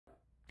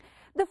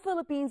The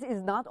Philippines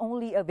is not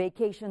only a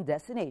vacation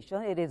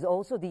destination, it is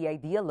also the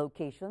ideal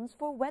locations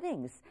for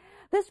weddings.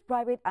 This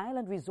private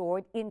island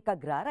resort in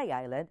Cagraray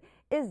Island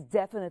is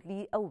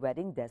definitely a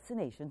wedding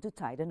destination to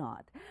tie the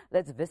knot.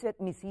 Let's visit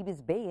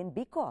Misibis Bay in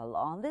Bicol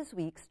on this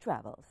week's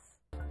travels.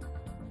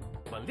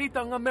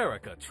 Balitang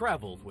America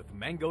travels with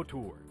Mango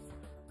Tours.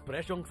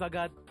 Presyong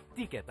sagad,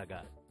 tiket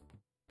agad.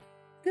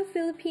 The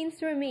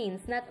Philippines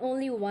remains not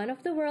only one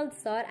of the world's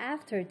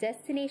sought-after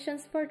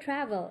destinations for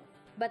travel,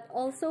 but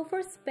also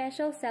for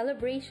special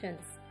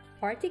celebrations,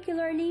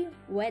 particularly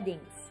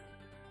weddings.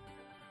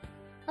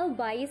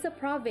 Albay is a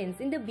province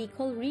in the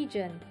Bicol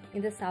region,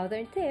 in the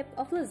southern tip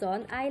of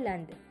Luzon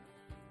Island.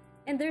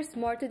 And there's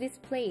more to this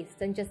place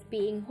than just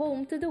being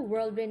home to the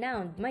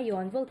world-renowned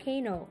Mayon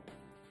volcano.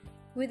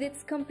 With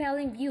its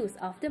compelling views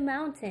of the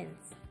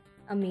mountains,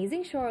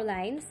 amazing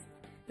shorelines,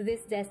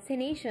 this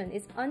destination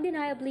is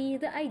undeniably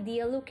the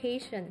ideal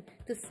location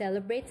to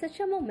celebrate such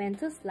a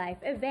momentous life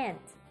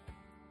event.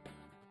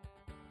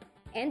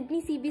 And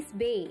Misibis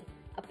Bay,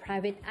 a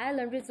private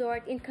island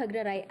resort in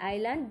Cagraray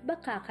Island,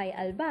 Bacacay,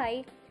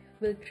 Albay,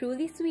 will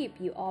truly sweep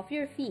you off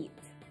your feet.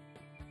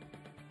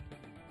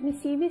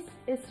 Misibis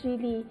is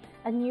really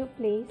a new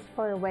place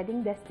for a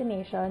wedding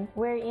destination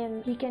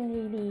wherein you can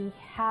really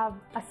have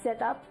a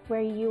setup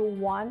where you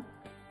want.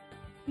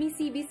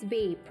 Misibis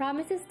Bay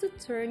promises to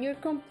turn your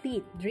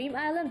complete dream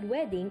island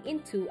wedding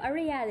into a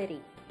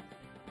reality.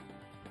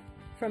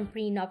 From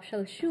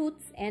prenuptial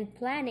shoots and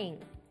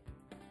planning,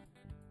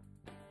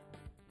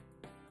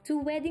 to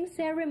wedding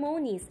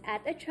ceremonies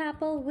at a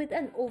chapel with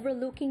an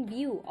overlooking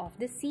view of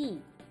the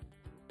sea,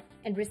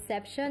 and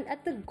reception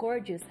at the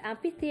gorgeous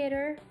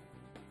amphitheater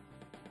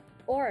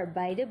or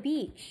by the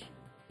beach,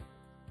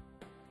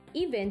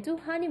 even to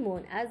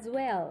honeymoon as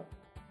well.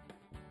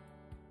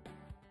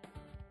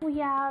 We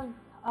have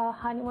a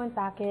honeymoon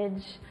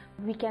package.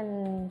 We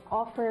can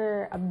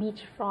offer a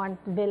beachfront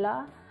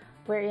villa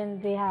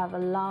wherein they have a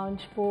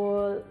lounge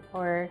pool,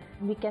 or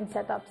we can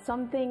set up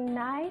something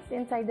nice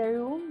inside the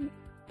room.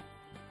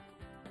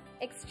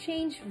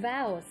 Exchange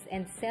vows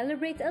and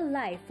celebrate a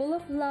life full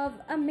of love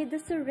amid the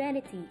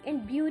serenity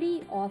and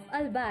beauty of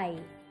Albay.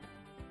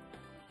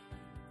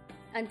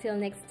 Until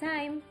next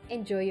time,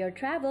 enjoy your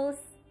travels!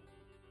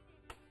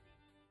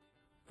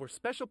 For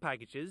special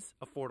packages,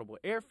 affordable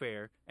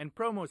airfare, and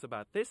promos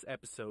about this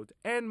episode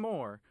and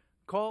more,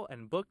 call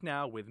and book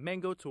now with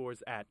Mango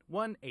Tours at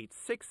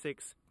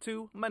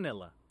 1-866-2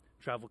 Manila.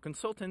 Travel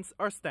consultants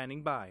are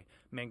standing by.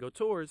 Mango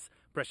Tours,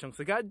 presyong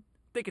sagad,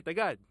 tiket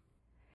agad.